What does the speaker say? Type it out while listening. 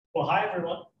Well, hi,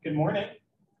 everyone. Good morning.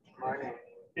 Morning.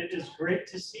 It is great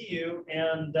to see you,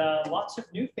 and lots of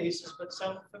new faces, but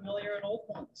some familiar and old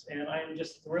ones. And I'm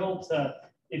just thrilled to,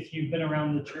 if you've been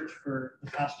around the church for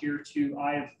the past year or two,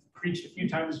 I've preached a few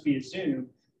times via Zoom,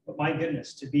 but my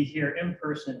goodness, to be here in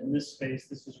person in this space,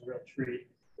 this is a real treat.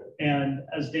 And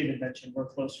as David mentioned, we're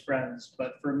close friends,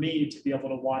 but for me to be able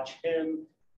to watch him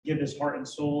give his heart and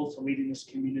soul to leading this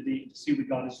community, to see what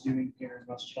God is doing here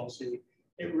in West Chelsea,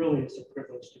 it really is a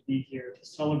privilege to be here to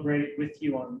celebrate with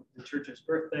you on the church's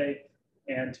birthday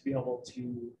and to be able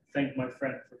to thank my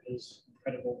friend for his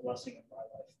incredible blessing in my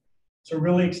life. So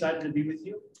really excited to be with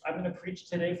you. I'm going to preach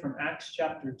today from Acts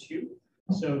chapter 2.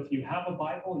 So if you have a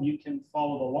Bible, you can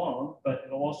follow along, but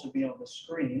it'll also be on the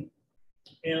screen.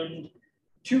 And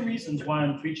two reasons why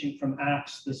I'm preaching from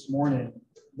Acts this morning.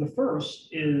 The first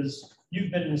is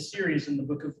you've been in a series in the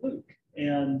book of Luke,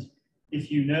 and if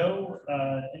you know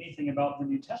anything about the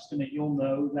New Testament, you'll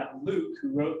know that Luke,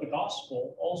 who wrote the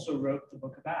gospel, also wrote the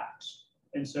book of Acts.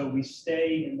 And so we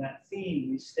stay in that theme,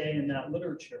 we stay in that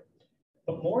literature.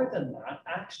 But more than that,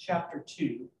 Acts chapter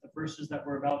 2, the verses that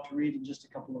we're about to read in just a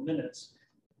couple of minutes,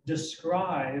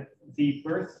 describe the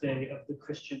birthday of the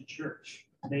Christian church.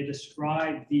 They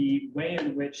describe the way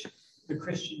in which the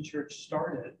Christian church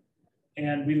started.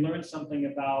 And we learn something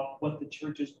about what the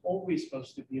church is always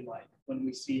supposed to be like when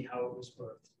we see how it was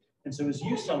birthed. And so as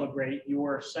you celebrate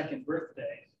your second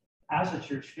birthday as a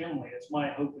church family, it's my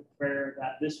hope and prayer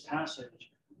that this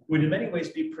passage would in many ways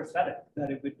be prophetic, that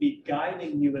it would be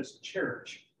guiding you as a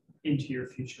church into your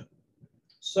future.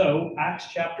 So Acts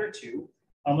chapter 2,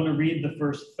 I'm going to read the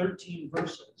first 13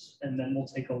 verses, and then we'll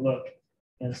take a look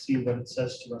and see what it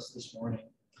says to us this morning.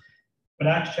 But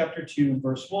Acts chapter 2,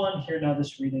 verse 1, hear now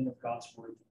this reading of God's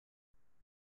word.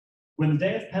 When the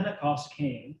day of Pentecost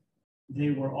came,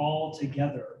 they were all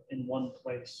together in one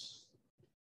place.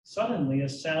 Suddenly, a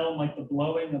sound like the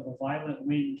blowing of a violent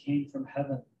wind came from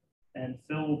heaven and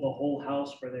filled the whole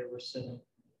house where they were sitting.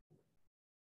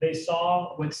 They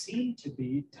saw what seemed to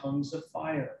be tongues of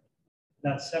fire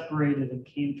that separated and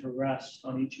came to rest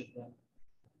on each of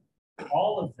them.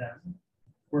 All of them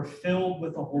were filled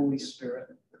with the Holy Spirit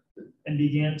and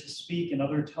began to speak in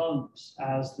other tongues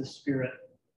as the Spirit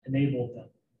enabled them.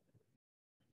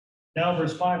 Now,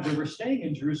 verse 5, they were staying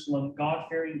in Jerusalem,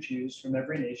 God-fearing Jews from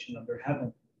every nation under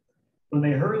heaven. When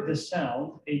they heard this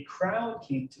sound, a crowd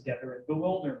came together in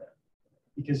bewilderment,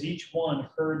 because each one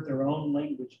heard their own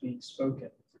language being spoken.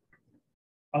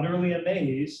 Utterly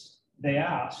amazed, they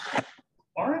asked,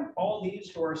 "Aren't all these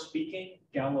who are speaking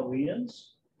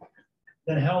Galileans?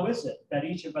 Then how is it that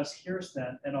each of us hears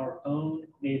them in our own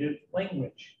native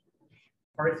language?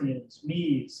 Parthians,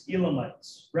 Medes,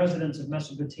 Elamites, residents of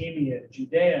Mesopotamia,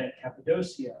 Judea and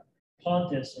Cappadocia,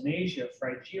 Pontus and Asia,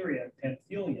 Phrygia and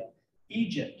Pamphylia,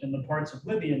 Egypt and the parts of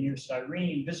Libya near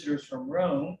Cyrene, visitors from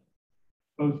Rome,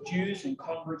 both Jews and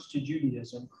converts to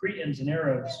Judaism, Cretans and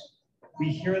Arabs, we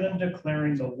hear them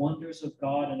declaring the wonders of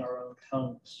God in our own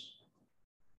tongues."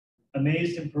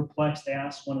 Amazed and perplexed, they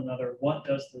asked one another, "What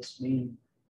does this mean?"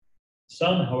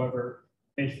 Some, however,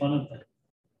 made fun of them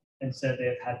and said they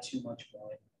have had too much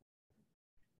wine.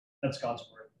 That's God's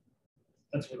word.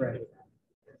 Let's pray.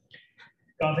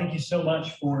 God, thank you so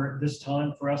much for this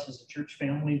time for us as a church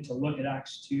family to look at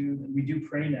Acts 2. And we do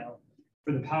pray now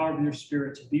for the power of your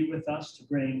Spirit to be with us, to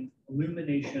bring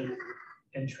illumination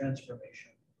and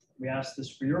transformation. We ask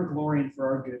this for your glory and for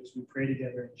our good as we pray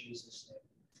together in Jesus'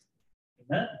 name.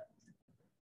 Amen.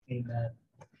 Amen.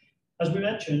 As we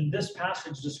mentioned, this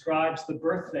passage describes the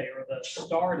birthday or the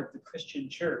start of the Christian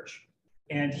church.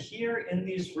 And here in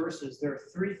these verses, there are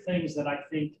three things that I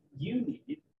think you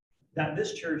need, that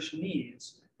this church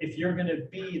needs, if you're going to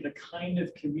be the kind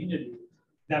of community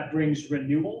that brings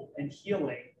renewal and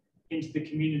healing into the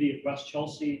community of West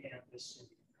Chelsea and this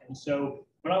city. And so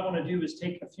what I want to do is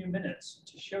take a few minutes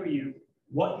to show you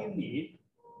what you need,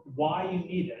 why you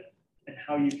need it, and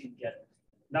how you can get it.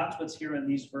 That's what's here in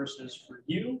these verses for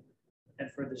you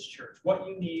and for this church. What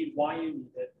you need, why you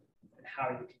need it, and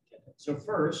how you can get it. So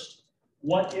first,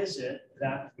 what is it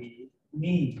that we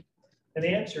need? And the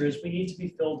answer is we need to be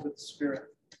filled with the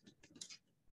Spirit.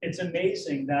 It's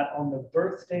amazing that on the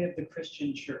birthday of the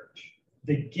Christian church,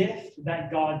 the gift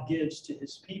that God gives to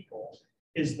his people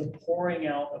is the pouring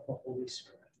out of the Holy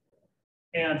Spirit.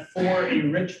 And for a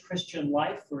rich Christian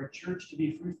life, for a church to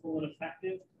be fruitful and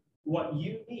effective, what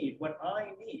you need, what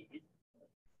I need,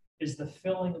 is the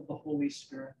filling of the Holy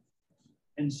Spirit.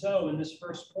 And so in this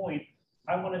first point,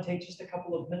 I want to take just a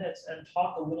couple of minutes and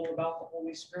talk a little about the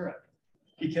Holy Spirit.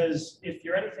 Because if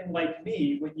you're anything like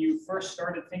me, when you first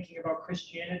started thinking about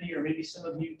Christianity, or maybe some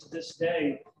of you to this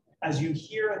day, As you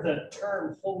hear the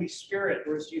term Holy Spirit,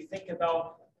 or as you think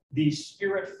about the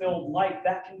Spirit-filled life,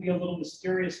 that can be a little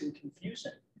mysterious and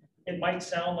confusing. It might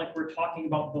sound like we're talking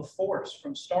about the Force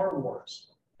from Star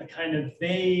Wars, a kind of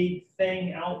vague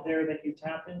thing out there that you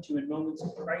tap into in moments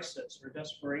of crisis or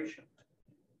desperation.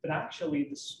 But actually,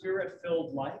 the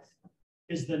Spirit-filled life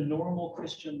is the normal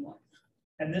Christian life.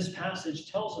 And this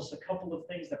passage tells us a couple of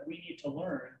things that we need to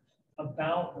learn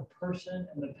about the person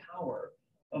and the power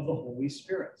of the Holy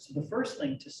Spirit. So the first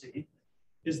thing to see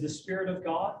is the Spirit of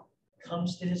God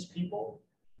comes to his people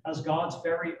as God's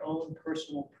very own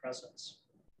personal presence.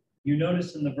 You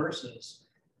notice in the verses,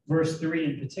 verse 3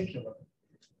 in particular,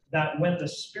 that when the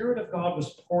Spirit of God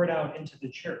was poured out into the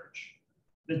church,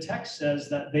 the text says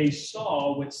that they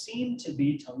saw what seemed to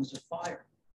be tongues of fire.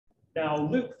 Now,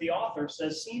 Luke, the author,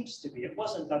 says seems to be. It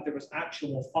wasn't that there was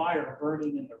actual fire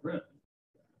burning in the room,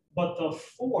 but the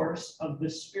force of the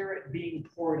Spirit being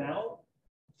poured out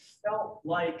felt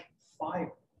like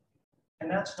fire. And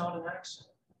that's not an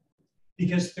accident.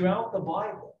 Because throughout the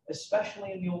Bible,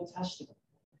 especially in the Old Testament,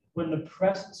 when the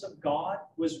presence of God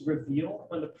was revealed,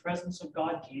 when the presence of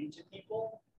God came to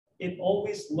people, it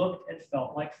always looked and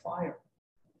felt like fire.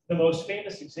 The most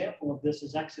famous example of this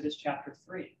is Exodus chapter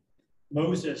 3.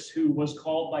 Moses, who was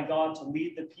called by God to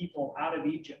lead the people out of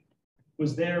Egypt,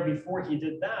 was there before he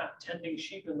did that, tending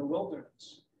sheep in the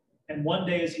wilderness. And one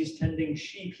day as he's tending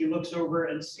sheep, he looks over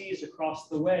and sees across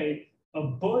the way a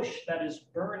bush that is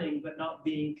burning but not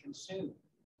being consumed.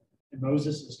 And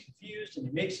Moses is confused, and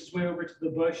he makes his way over to the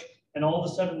bush, and all of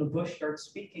a sudden the bush starts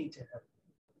speaking to him.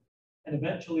 And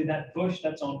eventually that bush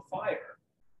that's on fire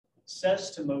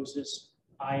says to Moses,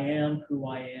 I am who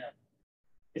I am.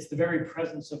 It's the very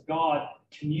presence of God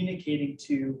communicating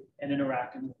to and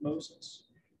interacting with Moses.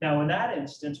 Now, in that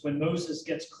instance, when Moses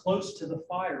gets close to the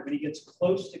fire, when he gets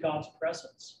close to God's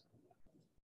presence,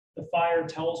 the fire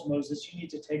tells Moses, you need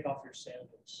to take off your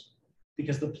sandals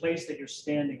because the place that you're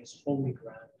standing is holy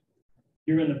ground.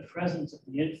 You're in the presence of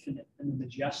the infinite and the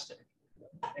majestic,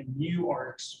 and you are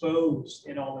exposed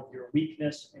in all of your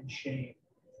weakness and shame.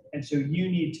 And so you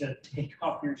need to take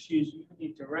off your shoes. You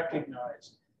need to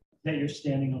recognize that you're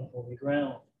standing on holy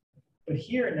ground. But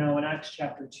here now in Acts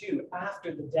chapter 2,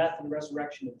 after the death and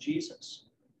resurrection of Jesus,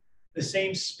 the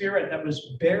same Spirit that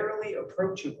was barely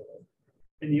approachable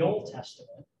in the Old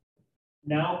Testament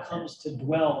now comes to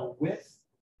dwell with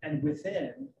and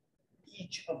within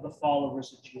each of the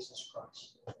followers of Jesus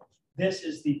Christ. This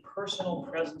is the personal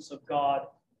presence of God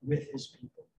with his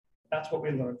people. That's what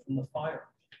we learn from the fire.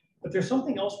 But there's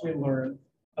something else we learn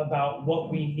about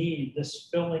what we need, this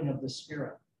filling of the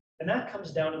Spirit. And that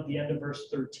comes down at the end of verse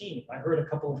 13. I heard a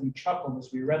couple of you chuckle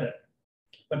as we read it.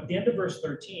 But at the end of verse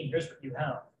 13, here's what you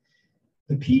have.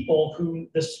 The people whom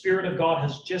the Spirit of God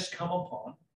has just come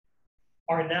upon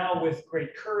are now with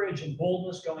great courage and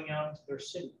boldness going out into their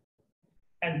city.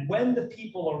 And when the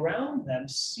people around them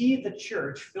see the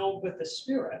church filled with the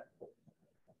Spirit,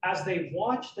 as they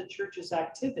watch the church's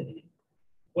activity,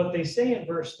 what they say in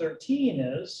verse 13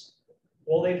 is,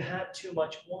 well, they've had too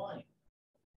much wine.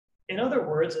 In other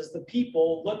words, as the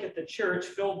people look at the church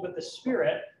filled with the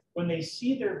Spirit, when they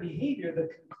see their behavior, the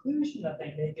conclusion that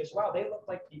they make is, wow, they look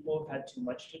like people who've had too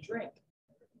much to drink.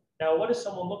 Now, what does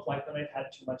someone look like when they've had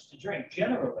too much to drink?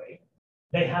 Generally,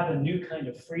 they have a new kind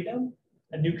of freedom,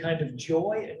 a new kind of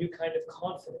joy, a new kind of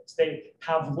confidence. They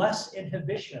have less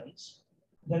inhibitions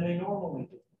than they normally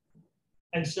do.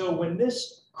 And so when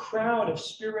this crowd of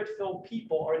Spirit-filled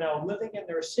people are now living in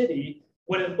their city,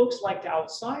 what it looks like to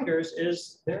outsiders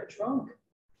is they're drunk.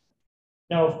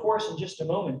 Now, of course, in just a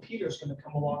moment, Peter's going to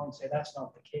come along and say that's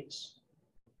not the case.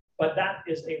 But that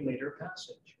is a later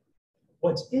passage.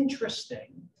 What's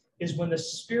interesting is when the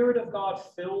Spirit of God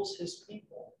fills his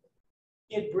people,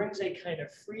 it brings a kind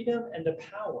of freedom and a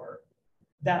power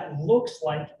that looks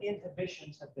like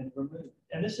inhibitions have been removed.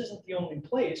 And this isn't the only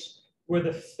place where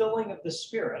the filling of the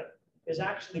Spirit is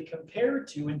actually compared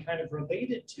to and kind of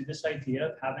related to this idea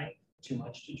of having too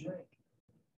much to drink.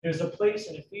 There's a place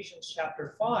in Ephesians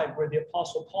chapter 5 where the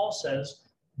Apostle Paul says,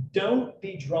 don't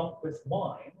be drunk with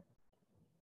wine,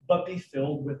 but be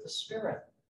filled with the Spirit.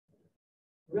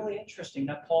 Really interesting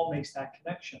that Paul makes that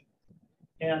connection.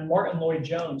 And Martin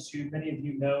Lloyd-Jones, who many of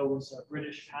you know was a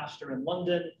British pastor in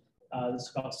London, this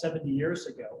is about 70 years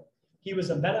ago, he was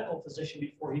a medical physician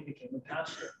before he became a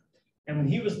pastor. And when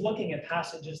he was looking at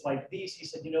passages like these, he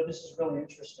said, you know, this is really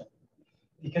interesting.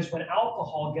 Because when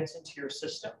alcohol gets into your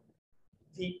system,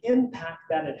 the impact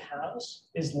that it has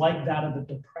is like that of a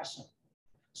depressant.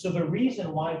 So the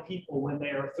reason why people, when they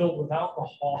are filled with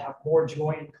alcohol, have more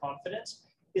joy and confidence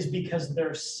is because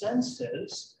their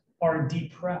senses are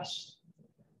depressed.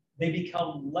 they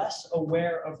become less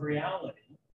aware of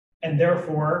reality and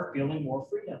therefore feeling more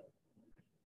freedom.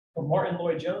 But Martin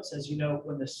Lloyd-Jones says,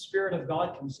 when the Spirit of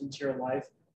God comes into your life,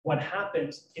 what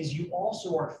happens is you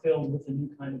also are filled with a new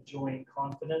kind of joy and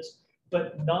confidence,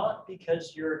 but not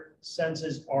because your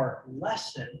senses are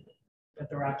lessened, but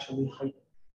they're actually heightened.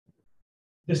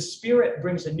 The Spirit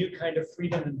brings a new kind of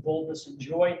freedom and boldness and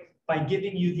joy by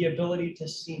giving you the ability to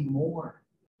see more,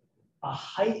 a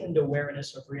heightened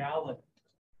awareness of reality.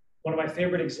 One of my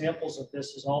favorite examples of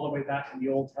this is all the way back in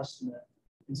the Old Testament,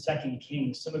 in 2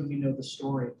 Kings. Some of you know the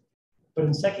story. But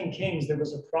in 2 Kings, there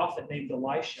was a prophet named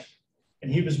Elisha,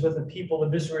 and he was with the people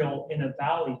of Israel in a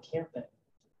valley camping.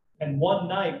 And one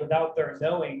night, without their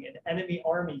knowing, an enemy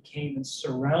army came and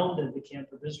surrounded the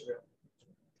camp of Israel.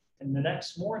 And the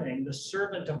next morning, the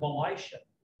servant of Elisha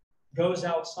goes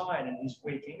outside, and he's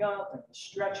waking up and he's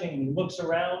stretching, and he looks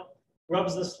around,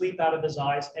 rubs the sleep out of his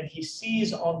eyes, and he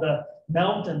sees on the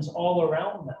mountains all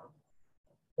around them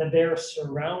that they are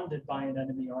surrounded by an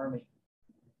enemy army.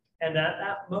 And at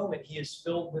that moment, he is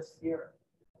filled with fear.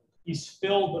 He's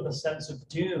filled with a sense of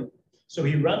doom. So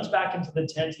he runs back into the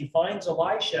tent, he finds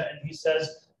Elisha, and he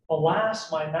says,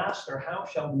 "Alas, my master, how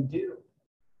shall we do?"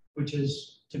 Which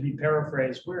is, to be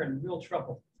paraphrased, we're in real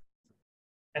trouble.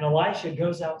 And Elisha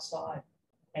goes outside,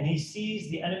 and he sees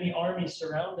the enemy army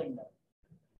surrounding them.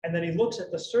 And then he looks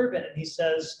at the servant, and he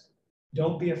says,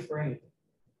 "Don't be afraid,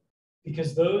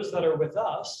 because those that are with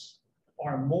us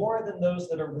are more than those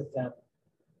that are with them."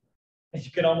 And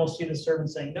you could almost see the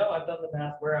servant saying, "No, I've done the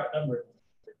math, we're outnumbered."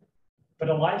 But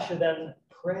Elisha then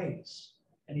prays,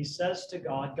 and he says to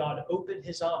God, "God, open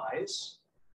his eyes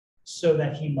so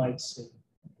that he might see."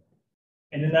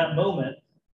 And in that moment,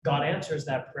 God answers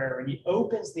that prayer, and he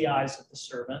opens the eyes of the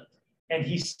servant, and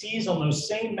he sees on those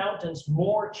same mountains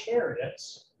more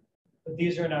chariots, but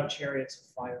these are now chariots of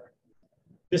fire.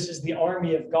 This is the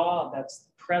army of God that's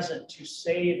present to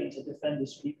save and to defend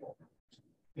his people.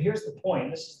 But here's the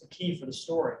point. This is the key for the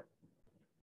story.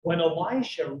 When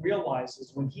Elisha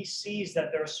realizes, when he sees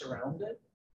that they're surrounded,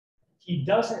 he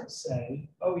doesn't say,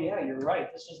 "Oh yeah, you're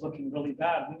right. This is looking really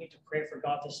bad. We need to pray for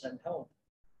God to send help."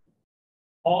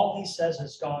 All he says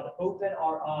is, "God, open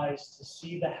our eyes to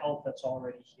see the help that's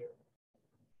already here."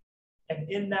 And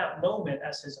in that moment,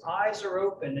 as his eyes are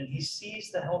open and he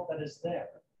sees the help that is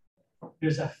there,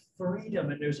 there's a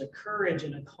freedom and there's a courage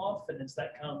and a confidence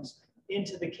that comes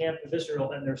into the camp of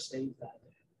Israel, and they're saved that day.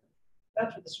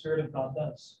 That's what the Spirit of God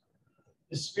does.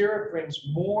 The Spirit brings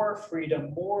more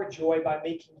freedom, more joy by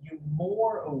making you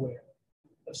more aware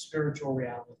of spiritual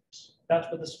realities. That's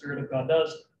what the Spirit of God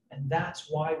does, and that's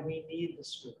why we need the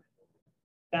Spirit.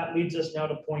 That leads us now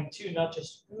to point two, not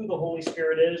just who the Holy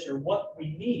Spirit is or what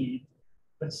we need,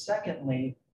 but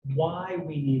secondly, why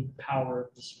we need the power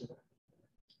of the Spirit.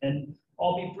 And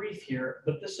I'll be brief here,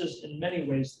 but this is in many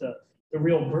ways the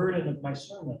real burden of my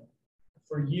sermon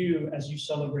for you as you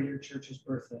celebrate your church's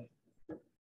birthday.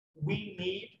 We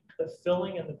need the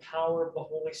filling and the power of the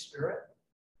Holy Spirit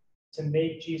to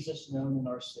make Jesus known in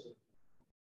our city.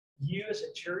 You as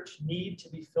a church need to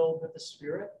be filled with the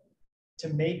Spirit to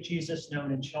make Jesus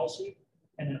known in Chelsea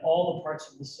and in all the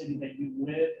parts of the city that you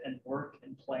live and work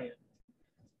and play in.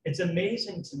 It's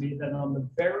amazing to me that on the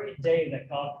very day that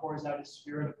God pours out his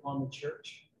Spirit upon the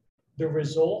church, the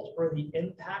result or the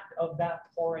impact of that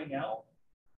pouring out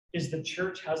is the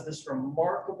church has this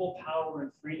remarkable power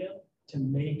and freedom to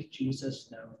make Jesus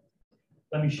known.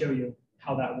 Let me show you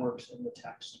how that works in the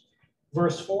text.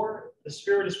 Verse 4, the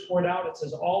Spirit is poured out. It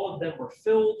says, all of them were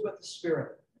filled with the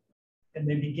Spirit, and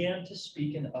they began to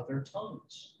speak in other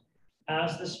tongues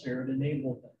as the Spirit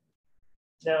enabled them.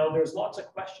 Now, there's lots of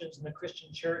questions in the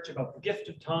Christian church about the gift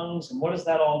of tongues and what does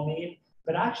that all mean?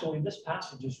 But actually, this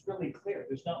passage is really clear.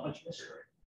 There's not much mystery.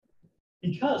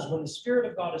 Because when the Spirit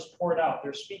of God is poured out,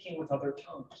 they're speaking with other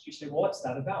tongues. You say, well, what's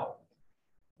that about?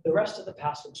 The rest of the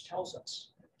passage tells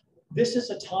us. This is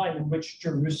a time in which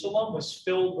Jerusalem was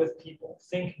filled with people.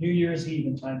 Think New Year's Eve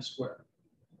in Times Square.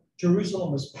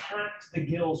 Jerusalem was packed to the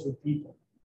gills with people.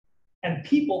 And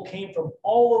people came from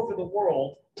all over the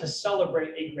world to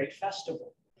celebrate a great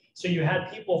festival. So you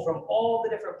had people from all the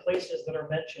different places that are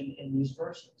mentioned in these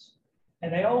verses.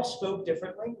 And they all spoke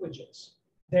different languages.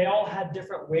 They all had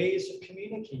different ways of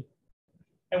communicating.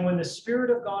 And when the Spirit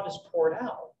of God is poured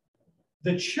out,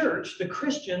 the church, the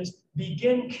Christians,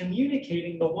 begin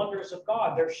communicating the wonders of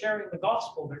God. They're sharing the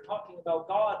gospel. They're talking about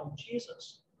God and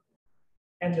Jesus.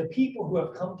 And the people who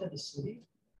have come to the city,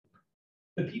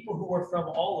 the people who are from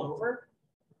all over,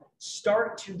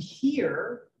 start to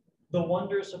hear the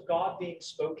wonders of God being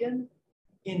spoken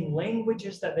in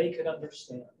languages that they could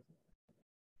understand.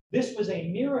 This was a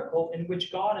miracle in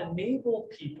which God enabled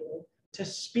people to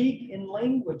speak in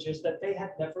languages that they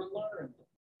had never learned,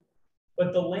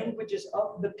 but the languages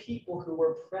of the people who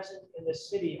were present in the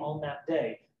city on that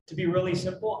day. To be really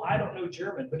simple, I don't know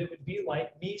German, but it would be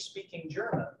like me speaking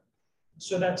German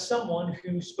so that someone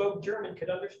who spoke German could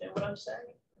understand what I'm saying.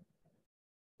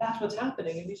 That's what's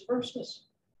happening in these verses.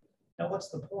 Now, what's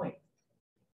the point?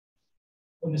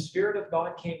 When the Spirit of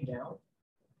God came down,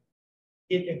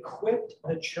 it equipped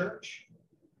the church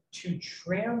to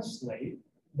translate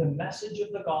the message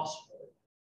of the gospel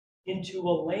into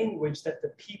a language that the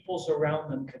peoples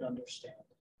around them could understand.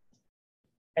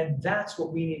 And that's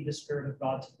what we need the Spirit of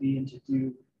God to be and to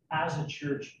do as a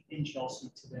church in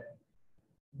Chelsea today.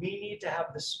 We need to have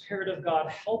the Spirit of God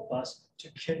help us to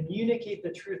communicate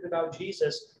the truth about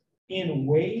Jesus in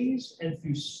ways and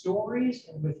through stories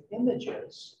and with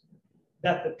images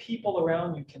that the people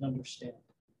around you can understand.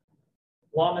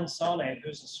 Lamin Sanneh,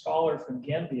 who's a scholar from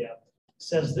Gambia,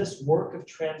 says this work of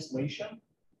translation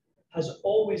has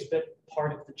always been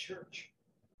part of the church.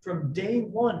 From day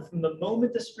one, from the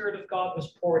moment the Spirit of God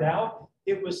was poured out,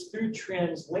 it was through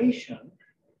translation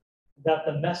that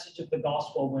the message of the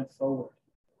gospel went forward.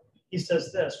 He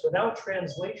says this, without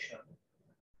translation,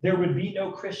 there would be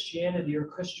no Christianity or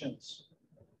Christians.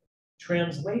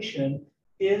 Translation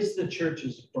is the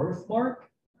church's birthmark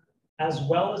as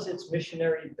well as its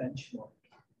missionary benchmark.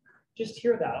 Just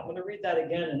hear that. I'm going to read that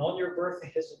again. And on your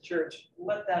birthday as a church,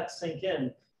 let that sink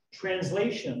in.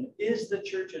 Translation is the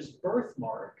church's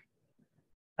birthmark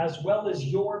as well as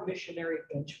your missionary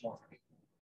benchmark.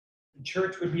 The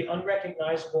church would be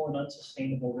unrecognizable and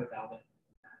unsustainable without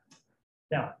it.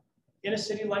 Now, in a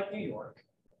city like New York,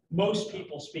 most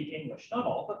people speak English. Not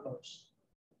all, but most.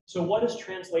 So what does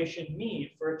translation mean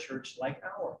for a church like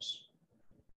ours?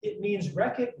 It means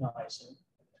recognizing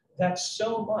that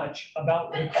so much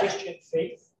about the Christian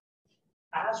faith,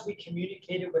 as we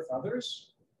communicate it with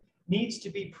others, needs to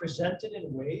be presented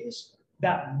in ways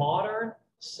that modern,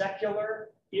 secular,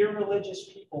 irreligious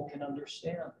people can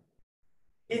understand.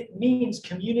 It means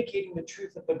communicating the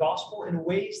truth of the gospel in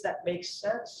ways that make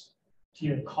sense to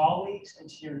your colleagues and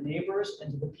to your neighbors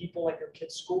and to the people at your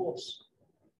kids' schools.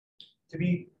 To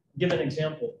give an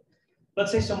example,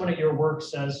 let's say someone at your work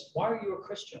says, "Why are you a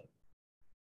Christian?"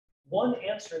 One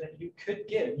answer that you could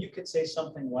give, you could say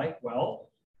something like, "Well,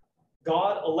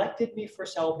 God elected me for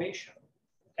salvation,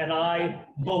 and I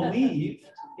believed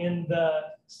in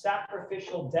the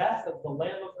sacrificial death of the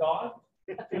Lamb of God,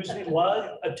 whose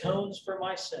blood atones for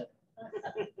my sin."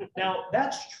 Now,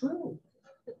 that's true.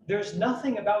 There's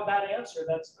nothing about that answer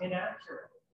that's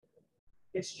inaccurate.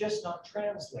 It's just not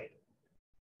translated.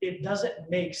 It doesn't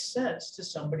make sense to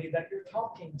somebody that you're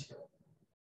talking to.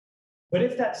 But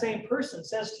if that same person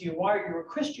says to you, "Why are you a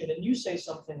Christian?" and you say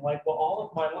something like, "Well, all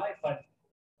of my life I've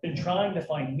been trying to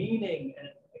find meaning and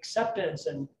acceptance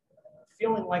and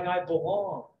feeling like I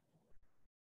belong.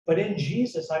 But in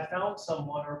Jesus, I found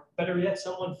someone, or better yet,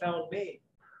 someone found me,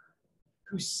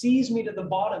 who sees me to the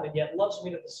bottom and yet loves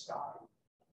me to the sky.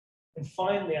 And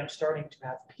finally, I'm starting to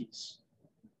have peace."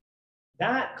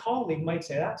 That colleague might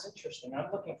say, "That's interesting.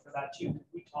 I'm looking for that too.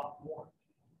 Could we talk more?"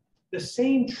 The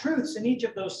same truths in each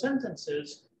of those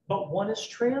sentences, but one is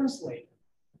translated.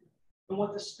 And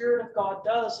what the Spirit of God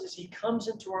does is he comes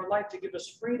into our life to give us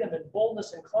freedom and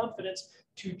boldness and confidence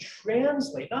to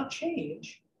translate, not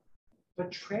change, but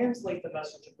translate the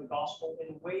message of the gospel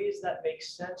in ways that make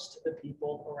sense to the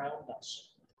people around us.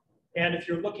 And if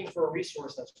you're looking for a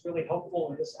resource that's really helpful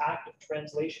in this act of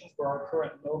translation for our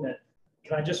current moment,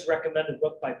 can I just recommend a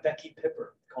book by Becky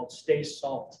Pippert called Stay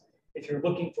Salt? If you're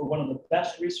looking for one of the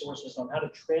best resources on how to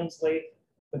translate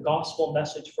the gospel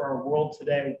message for our world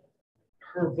today,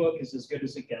 her book is as good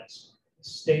as it gets.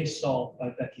 Stay Salt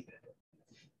by Becky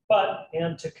Pippert.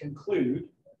 And to conclude,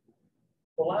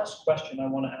 the last question I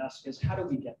want to ask is, how do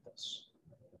we get this?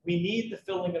 We need the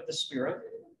filling of the Spirit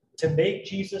to make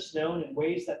Jesus known in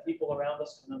ways that people around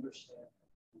us can understand.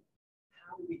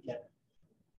 How do we get it?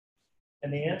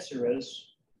 And the answer is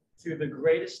through the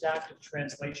greatest act of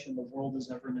translation the world has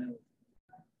ever known,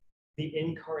 the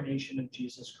incarnation of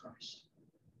Jesus Christ.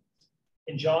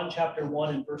 In John chapter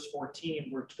 1 and verse 14,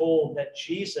 we're told that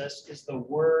Jesus is the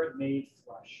Word made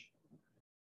flesh.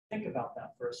 Think about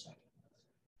that for a second.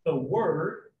 The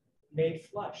Word made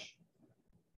flesh.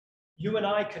 You and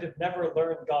I could have never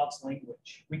learned God's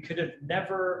language. We could have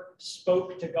never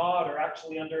spoke to God or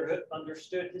actually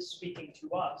understood his speaking to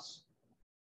us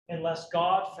unless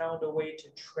God found a way to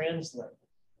translate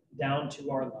down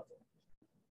to our level.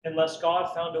 Unless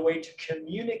God found a way to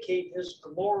communicate his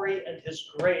glory and his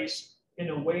grace in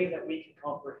a way that we can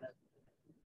comprehend.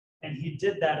 And he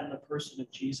did that in the person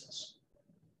of Jesus.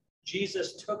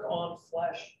 Jesus took on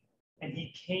flesh and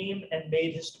he came and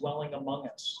made his dwelling among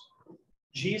us.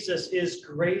 Jesus is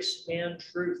grace and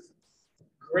truth.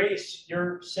 Grace,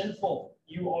 you're sinful.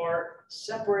 You are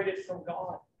separated from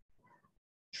God.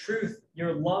 Truth,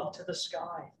 you're love to the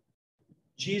sky.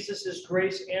 Jesus is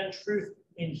grace and truth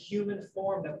in human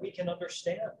form that we can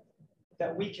understand,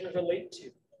 that we can relate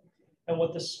to. And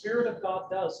what the Spirit of God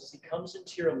does is he comes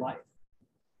into your life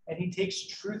and he takes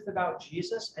truth about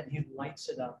Jesus and he lights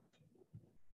it up.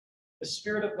 The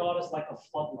Spirit of God is like a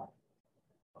floodlight.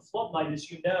 A floodlight,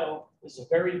 as you know, is a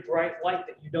very bright light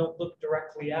that you don't look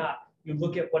directly at. You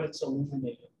look at what it's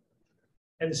illuminating.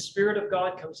 And the Spirit of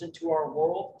God comes into our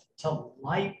world to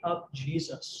light up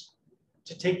Jesus,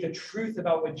 to take the truth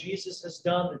about what Jesus has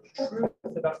done, the truth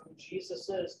about who Jesus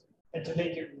is, and to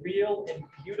make it real and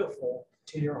beautiful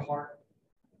to your heart.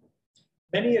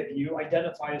 Many of you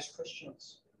identify as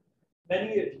Christians.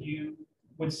 Many of you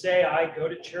would say, I go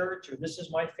to church, or this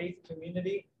is my faith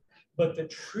community, but the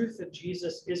truth of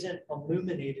Jesus isn't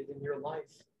illuminated in your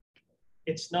life.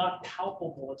 It's not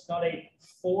palpable. It's not a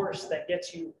force that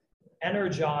gets you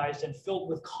energized and filled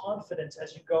with confidence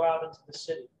as you go out into the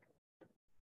city.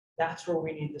 That's where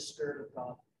we need the Spirit of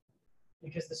God.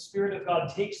 Because the Spirit of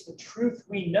God takes the truth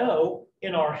we know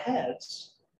in our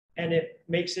heads and it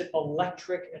makes it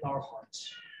electric in our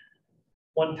hearts.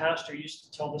 One pastor used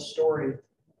to tell the story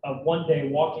of one day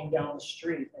walking down the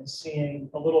street and seeing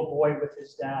a little boy with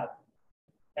his dad.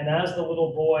 And as the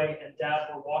little boy and dad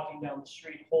were walking down the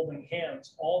street holding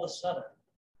hands, all of a sudden,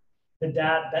 the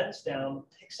dad bends down,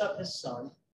 picks up his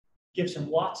son, gives him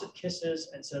lots of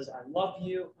kisses and says, I love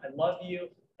you, and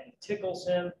he tickles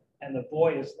him, and the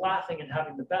boy is laughing and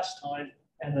having the best time,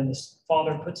 and then the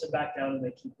father puts him back down and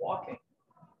they keep walking.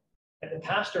 And the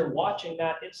pastor watching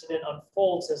that incident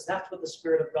unfold says, that's what the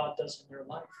Spirit of God does in your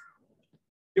life.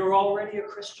 You're already a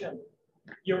Christian.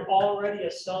 You're already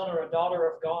a son or a daughter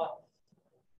of God.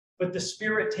 But the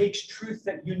Spirit takes truth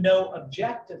that you know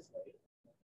objectively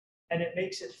and it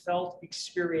makes it felt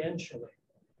experientially.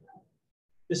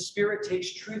 The Spirit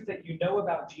takes truth that you know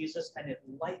about Jesus and it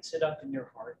lights it up in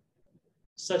your heart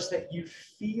such that you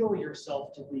feel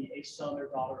yourself to be a son or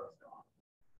daughter of God.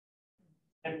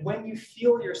 And when you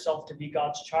feel yourself to be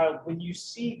God's child, when you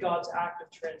see God's act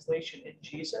of translation in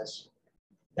Jesus,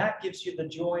 that gives you the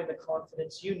joy and the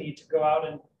confidence you need to go out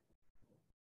and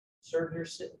serve your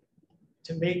city,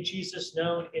 to make Jesus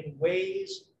known in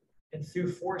ways and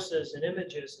through forces and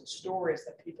images and stories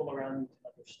that people around you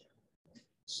can understand.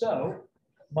 So,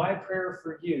 my prayer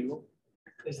for you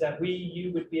is that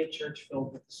you would be a church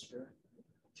filled with the Spirit,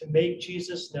 to make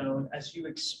Jesus known as you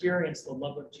experience the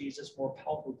love of Jesus more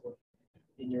palpably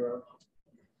in your own life.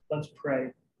 Let's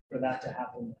pray for that to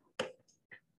happen.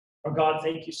 Our God,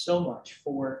 thank you so much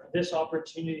for this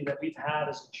opportunity that we've had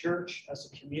as a church,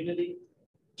 as a community,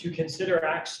 to consider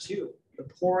Acts 2, the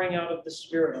pouring out of the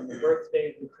Spirit on the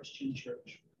birthday of the Christian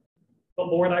church. But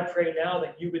Lord, I pray now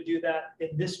that you would do that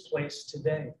in this place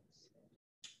today,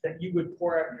 that you would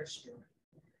pour out your Spirit,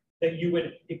 that you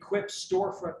would equip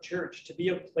Storefront Church to be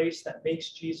a place that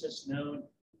makes Jesus known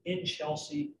in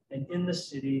Chelsea and in the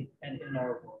city and in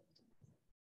our world.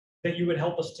 That you would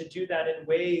help us to do that in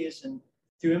ways and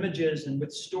through images and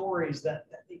with stories that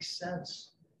make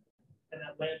sense and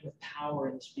that land with power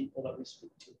in the people that we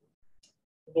speak to.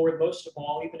 Lord, most of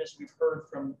all, even as we've heard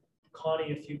from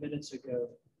Connie a few minutes ago,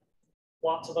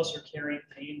 lots of us are carrying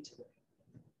pain today.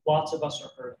 Lots of us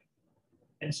are hurting.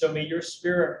 And so may your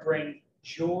Spirit bring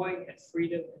joy and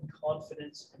freedom and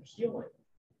confidence and healing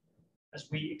as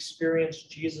we experience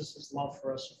Jesus' love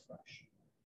for us afresh.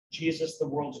 Jesus, the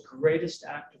world's greatest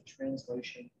act of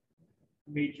translation,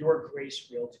 made your grace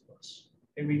real to us.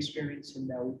 May we experience him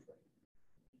now, we pray.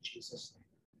 In Jesus' name.